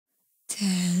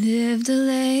There lived a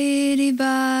lady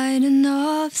by the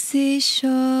North Sea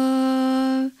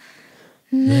shore,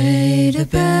 laid a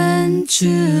bench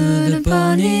to the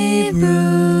bonny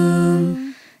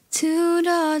Broom. 2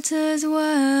 daughters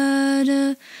were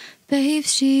the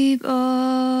babes she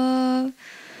bore.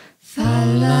 Fa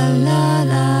la la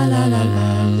la la la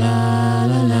la la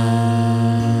la la.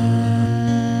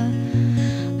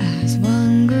 As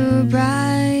one grew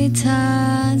bright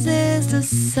as is the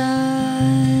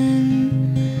sun,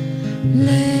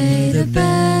 lay the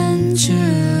bench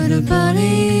to the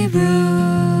bonny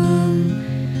Broom.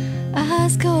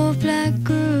 As cold black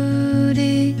grew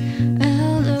the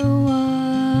elder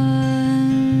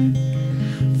one.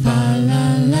 Fa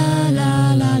la la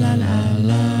la la la la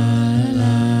la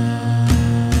la.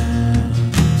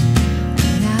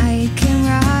 And I came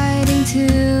riding to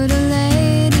the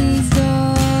lady's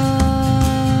door,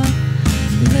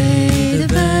 lay the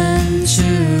bench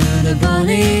to the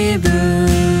bonny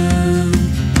Broom.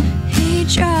 He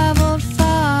travelled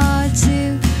far to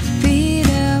be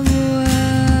their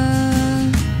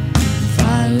wooer.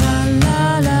 Fa la la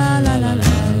la la la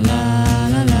la la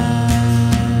la la.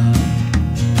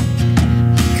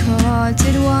 He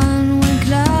courted one with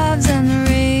gloves and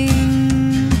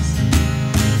rings,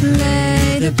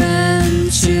 laid a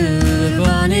bench to the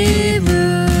bonny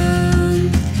Broom.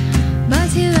 But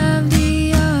he loved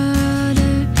the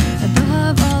other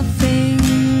above all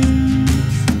things.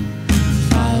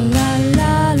 Fa la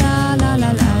la la la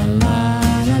la la la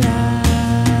la la.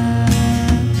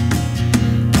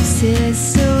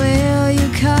 Sister, will you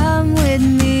come with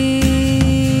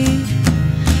me?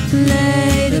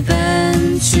 Lay the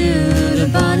bench to the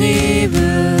bonny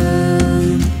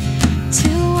Broom, to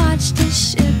watch the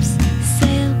ships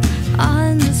sail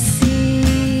on the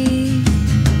sea.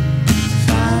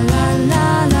 Fa la la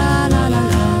la la la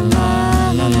la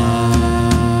la la.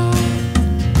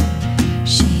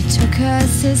 She took her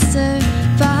sister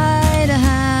by the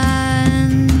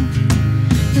hand,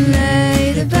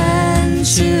 laid a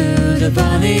bench to the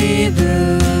bonny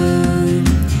Broom,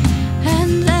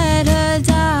 and led her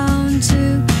down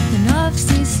to the North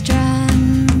Sea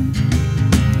strand.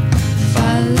 Fa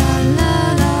la la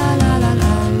la la la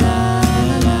la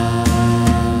la la.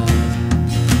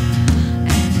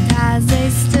 And as they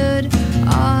stood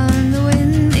on the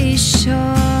windy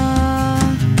shore,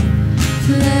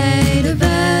 laid a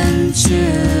bench to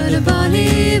the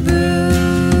bonny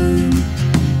Broom.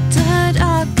 The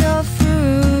dark girl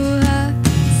threw her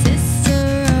sister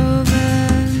over.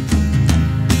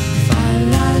 Fa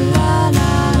la la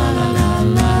la la la la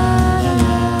la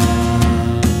la.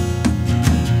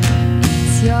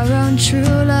 It's your own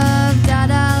true love that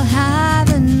I'll have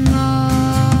and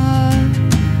more.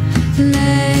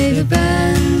 Lay the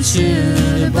bench to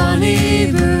the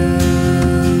bonny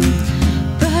Broom,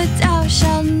 but thou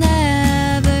shalt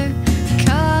never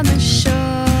come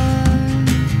ashore.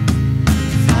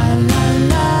 Fa la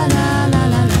la la la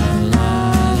la la la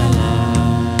la la.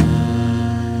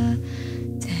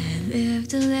 There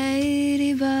lived a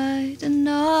lady by the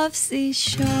North Sea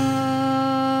shore.